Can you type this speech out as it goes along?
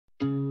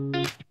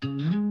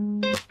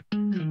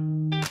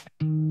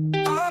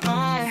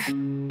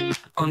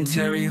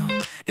Ontario,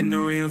 in the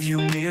rearview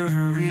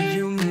mirror,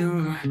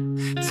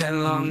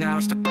 10 long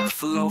hours to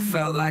Buffalo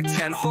felt like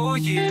 10 whole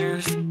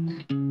years.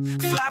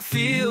 Flat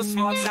fields,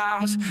 small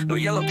towns, no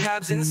yellow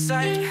cabs in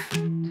sight.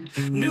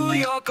 New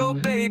York, oh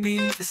baby,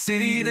 the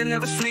city that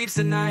never sleeps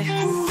at night.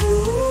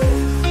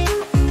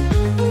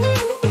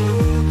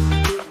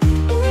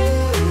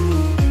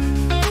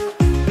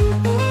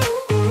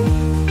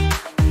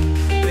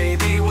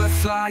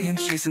 Flying,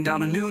 chasing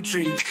down a new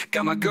dream.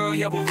 Got my girl,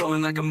 yeah, we're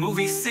rolling like a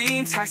movie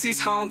scene. Taxis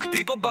honk,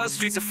 people buzz,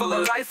 streets are full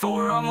of life. Oh,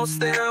 we're almost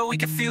there, we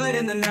can feel it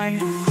in the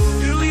night.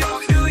 New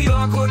York,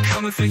 we're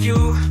coming for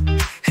you.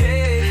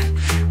 Hey,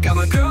 got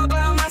my girl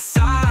by my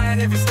side,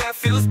 every step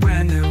feels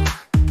brand new.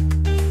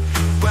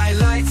 Bright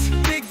lights,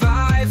 big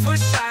vibes, we're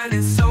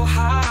shining so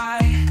high.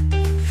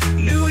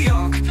 New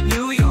York,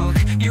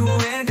 you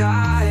and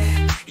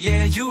I.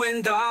 Yeah, you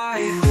and I.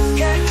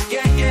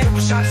 Yeah,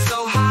 we're shining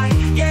so high.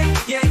 Yeah,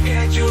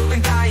 you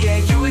and I, yeah,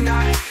 you and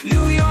I.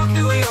 New York,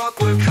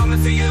 we're coming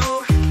for you.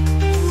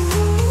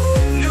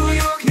 New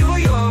York,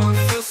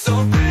 feels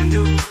so brand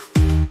new.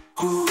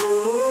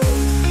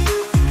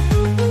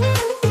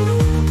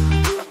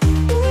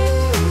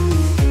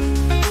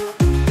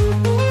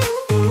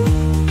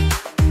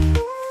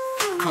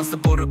 Across the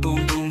border,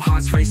 boom, boom,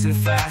 hearts racing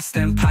fast.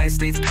 Empire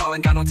State's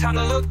calling, got no time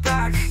to look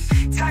back.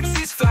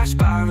 Taxis flash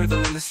by,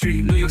 rhythm in the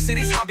street. New York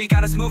City's hobby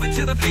got us moving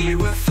to the beat.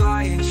 We're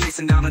flying,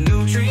 chasing down a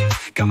new dream.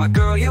 Got my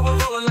girl, yeah, we're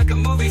rolling like a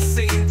movie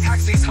scene.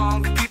 Taxis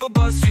honk, people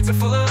buzz, streets are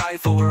full of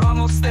life. Oh, we're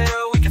almost there,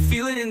 we can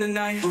feel it in the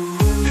night.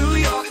 New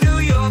York,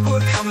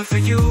 we're coming for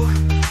you.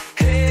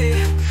 Hey,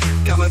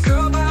 got my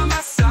girl by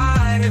my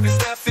side, every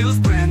step feels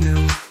brand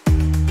new.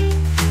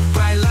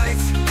 Bright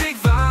lights, big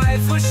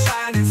vibes, we're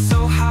shining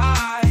so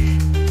high.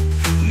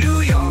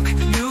 New York,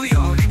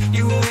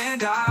 you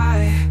and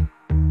I.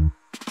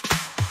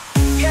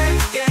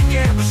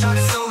 Yeah, we're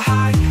shining so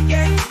high.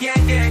 Yeah,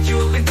 you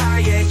and I,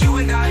 yeah, you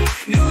and I.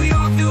 New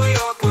York,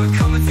 we're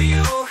coming for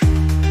you.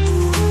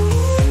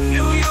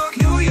 New York,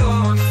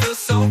 feels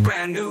so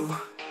brand new.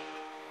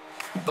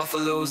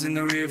 Buffalo's in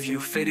the rear view,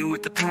 fading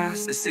with the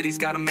past. The city's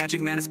got a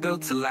magic, man, it's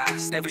built to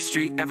last. Every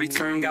street, every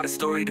turn, got a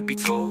story to be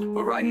told.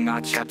 We're writing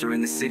our chapter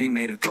in the city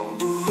made of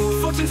gold.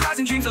 Fortunes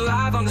rising, dreams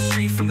alive on the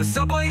street. From the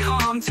subway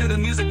hum to the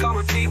music on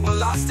repeat. We're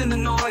lost in the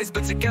noise,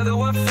 but together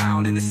we're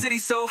found. In the city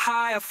so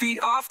high, our feet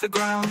off the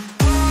ground.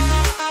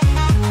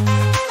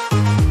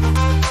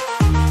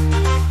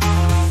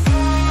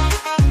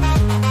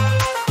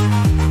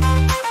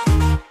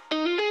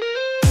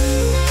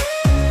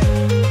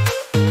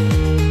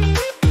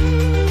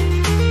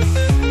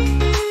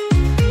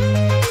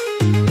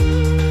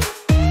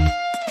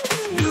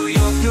 New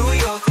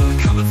York, we're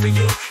coming for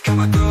you. Got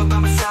my girl by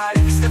my side,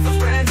 every step of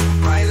brand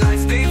new. Bright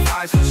lights, big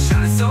vibes, we're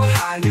shining so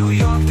high. New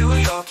York,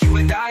 you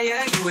and I,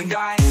 yeah, you and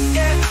I.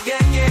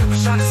 Yeah, we're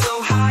shining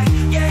so high.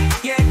 Yeah,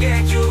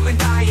 you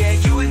and I, yeah,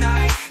 you and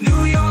I.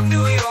 New York,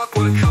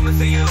 we're coming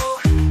for you.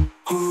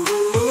 New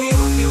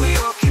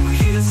York, yeah, we're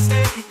here to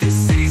stay. This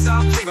city's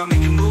our playground,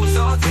 making moves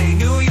all day.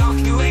 New York,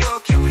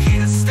 yeah, we're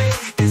here to stay.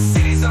 This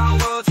city's our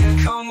world, yeah,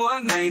 come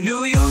what may.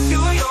 New York,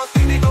 baby,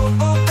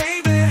 oh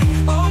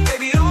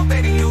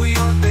baby, New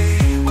York,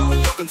 baby.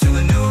 Welcome to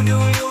the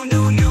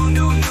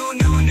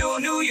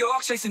New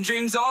York, chasing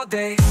dreams all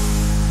day.